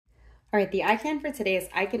All right, the I can for today is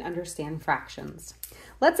I can understand fractions.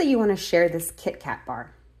 Let's say you want to share this Kit Kat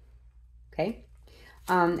bar, okay?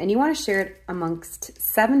 And you want to share it amongst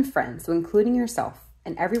 7 friends, so including yourself,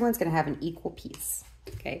 and everyone's going to have an equal piece,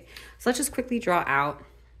 okay? So let's just quickly draw out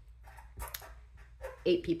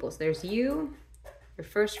 8 people. So there's you, your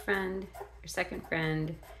first friend, your second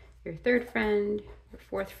friend, your third friend, your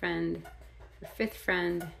fourth friend, your fifth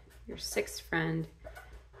friend, your sixth friend,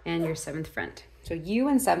 and your 7th friend. So you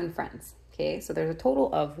and 7 friends, okay? So there's a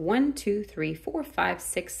total of 1, 2, 3, 4, 5,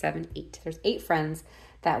 6, 7, 8. There's 8 friends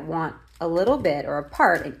that want a little bit or a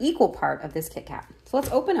part, an equal part of this Kit Kat. So let's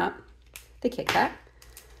open up the Kit Kat.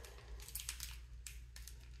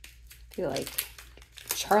 I feel like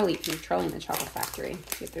Charlie from Charlie in the Chocolate Factory.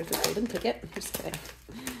 See if there's a golden ticket. Just kidding.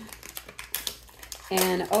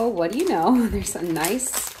 And oh, what do you know? There's a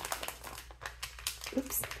nice,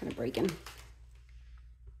 oops, kind of breaking.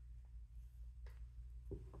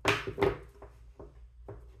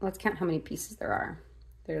 Let's count how many pieces there are.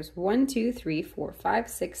 There's 1, 2, 3, 4, 5,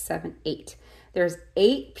 6, 7, 8. There's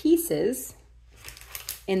 8 pieces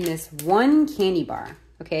in this one candy bar,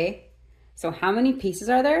 okay? So how many pieces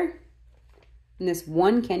are there? In this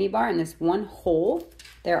one candy bar, in this one hole,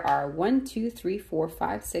 there are 1, 2, 3, 4,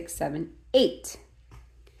 5, 6, 7, 8.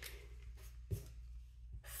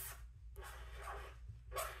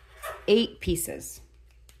 8 pieces,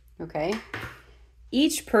 okay?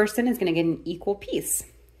 Each person is gonna get an equal piece.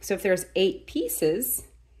 So if there's 8 pieces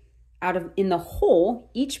in the whole,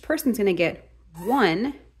 each person's gonna get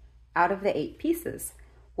 1 out of the 8 pieces.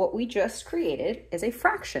 What we just created is a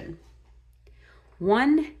fraction.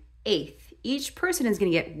 1/8. Each person is gonna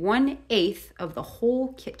get 1/8 of the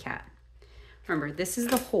whole Kit Kat. Remember, this is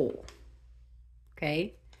the whole,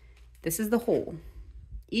 okay? This is the whole.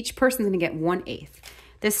 Each person's gonna get 1/8.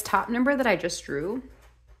 This top number that I just drew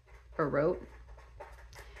or wrote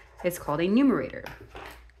is called a numerator.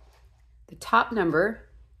 The top number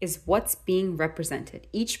is what's being represented.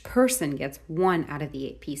 Each person gets 1 out of the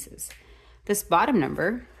 8 pieces. This bottom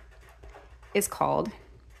number is called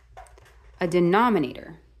a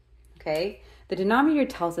denominator, okay? The denominator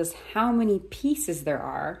tells us how many pieces there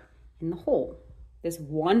are in the whole. This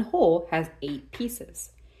one whole has 8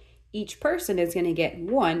 pieces. Each person is going to get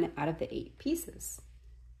 1 out of the 8 pieces.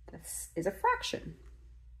 This is a fraction.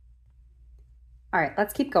 All right,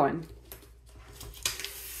 let's keep going.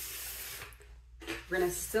 We're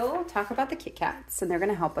gonna still talk about the Kit Kats, and they're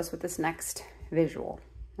gonna help us with this next visual,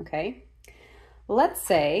 okay? Let's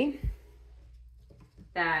say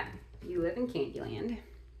that you live in Candyland,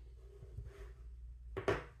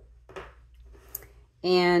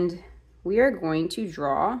 and we are going to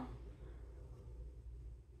draw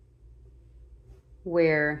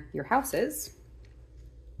where your house is.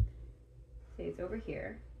 Say it's over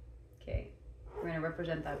here, okay? We're going to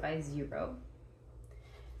represent that by 0.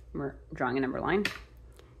 We're drawing a number line.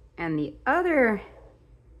 And the other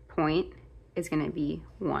point is going to be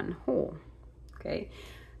 1 whole, okay?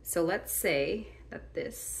 So let's say that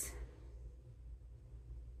this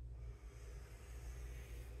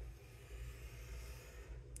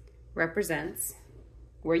represents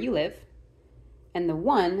where you live, and the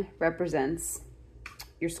 1 represents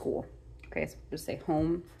your school. Okay, so just say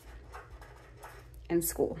home and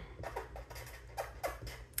school.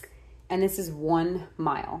 And this is 1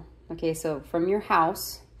 mile. Okay, so from your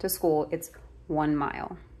house to school, it's 1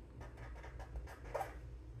 mile.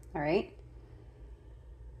 All right.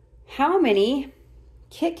 How many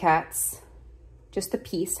Kit Kats, just a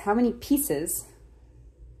piece, how many pieces,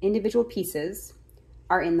 individual pieces,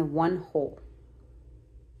 are in the 1 whole?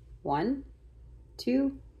 1,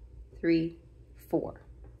 2, 3, 4.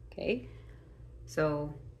 Okay,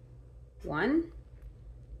 so 1,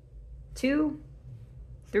 2,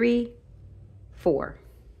 3, 4.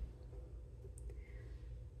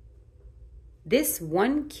 This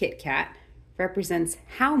 1 Kit Kat represents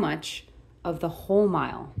how much of the whole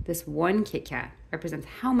mile? This 1 Kit Kat represents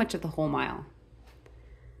how much of the whole mile?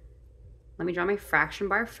 Let me draw my fraction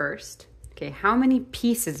bar first. Okay, how many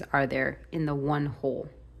pieces are there in the 1 whole?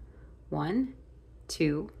 1,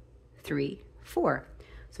 2, 3, 4.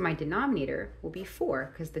 So my denominator will be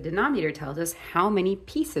 4 because the denominator tells us how many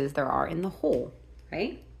pieces there are in the whole,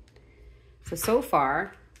 right? So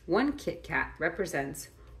far, 1 Kit Kat represents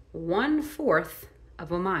 1/4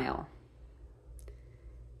 of a mile.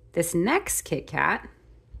 This next Kit Kat,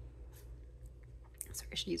 sorry,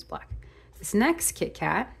 I should use black. This next Kit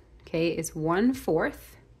Kat, okay, is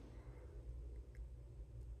 1/4.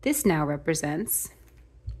 This now represents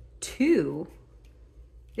 2.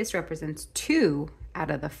 This represents 2 out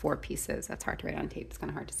of the 4 pieces. That's hard to write on tape. It's kind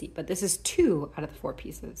of hard to see, but this is 2 out of the 4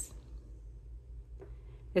 pieces.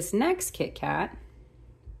 This next Kit Kat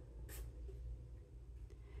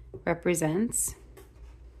represents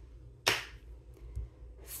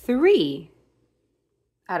 3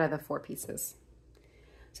 out of the 4 pieces.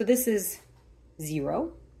 So this is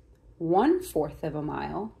 0, 1/4 of a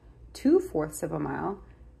mile, 2/4 of a mile,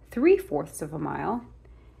 3/4 of a mile,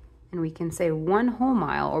 and we can say 1 whole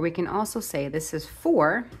mile, or we can also say this is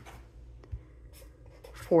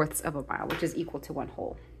 4/4 of a mile, which is equal to 1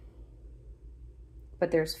 whole.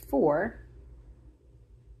 But there's 4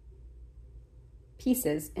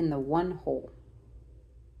 pieces in the 1 whole.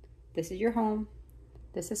 This is your home,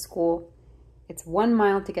 this is school. It's 1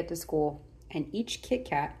 mile to get to school, and each Kit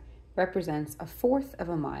Kat represents 1/4 of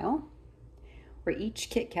a mile, where each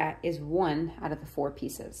Kit Kat is 1 out of the 4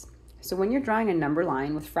 pieces. So when you're drawing a number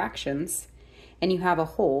line with fractions and you have a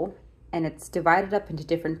whole and it's divided up into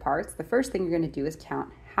different parts, the first thing you're going to do is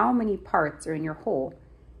count how many parts are in your whole.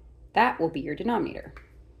 That will be your denominator.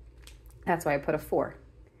 That's why I put a 4.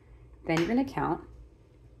 Then you're going to count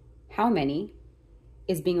how many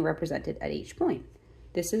is being represented at each point.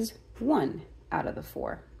 This is 1 out of the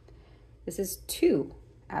 4. This is 2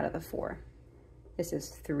 out of the 4. This is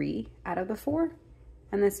 3 out of the 4.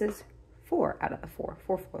 And this is 4 out of the 4,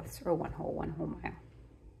 4/4 or 1 whole mile.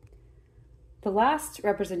 The last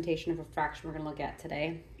representation of a fraction we're going to look at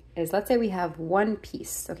today is, let's say we have 1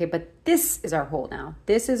 piece. Okay, but this is our whole now.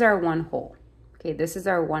 This is our 1 whole. Okay, this is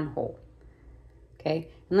our 1 whole. Okay,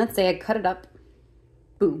 and let's say I cut it up,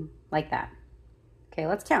 boom, like that. Okay,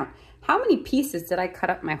 let's count. How many pieces did I cut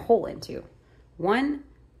up my whole into? 1,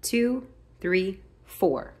 2, 3,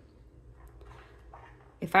 4.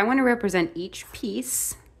 If I want to represent each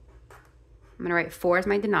piece, I'm going to write 4 as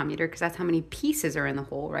my denominator because that's how many pieces are in the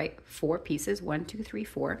whole, right? 4 pieces, 1, 2, 3,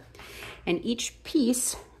 4. And each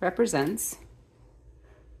piece represents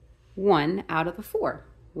 1 out of the 4,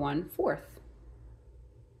 1/4.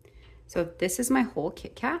 So if this is my whole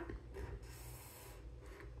Kit Kat,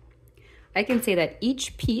 I can say that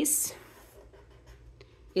each piece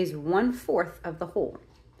is 1/4 of the whole,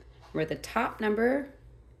 where the top number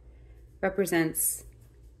represents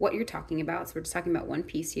what you're talking about. So we're just talking about 1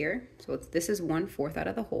 piece here. So this is 1/4 out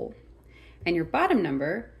of the whole. And your bottom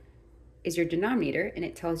number is your denominator, and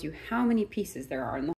it tells you how many pieces there are in the whole.